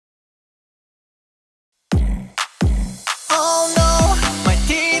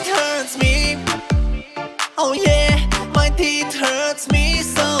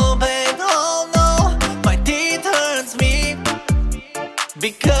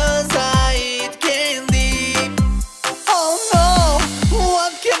because I eat candy. Oh no,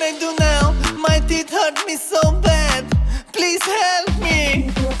 what can I do now? My teeth hurt me so bad. Please help me.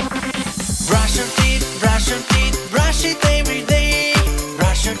 Brush your teeth, brush your teeth, brush it every day.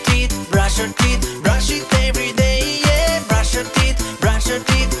 Brush your teeth, brush your teeth, brush it every day. Yeah, brush your teeth, brush your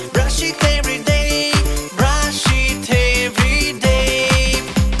teeth, brush it every day. Brush it every day.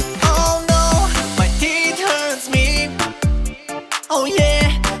 Oh no, my teeth hurts me. Oh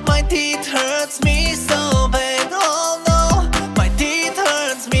yeah, my teeth hurts me so bad. Oh no, my teeth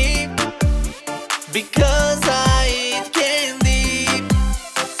hurts me because I eat candy.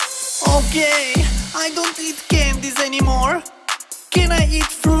 Okay, I don't eat candies anymore. Can I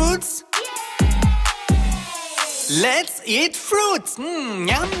eat fruits? Let's eat fruits. Yum,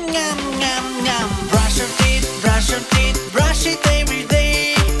 yum,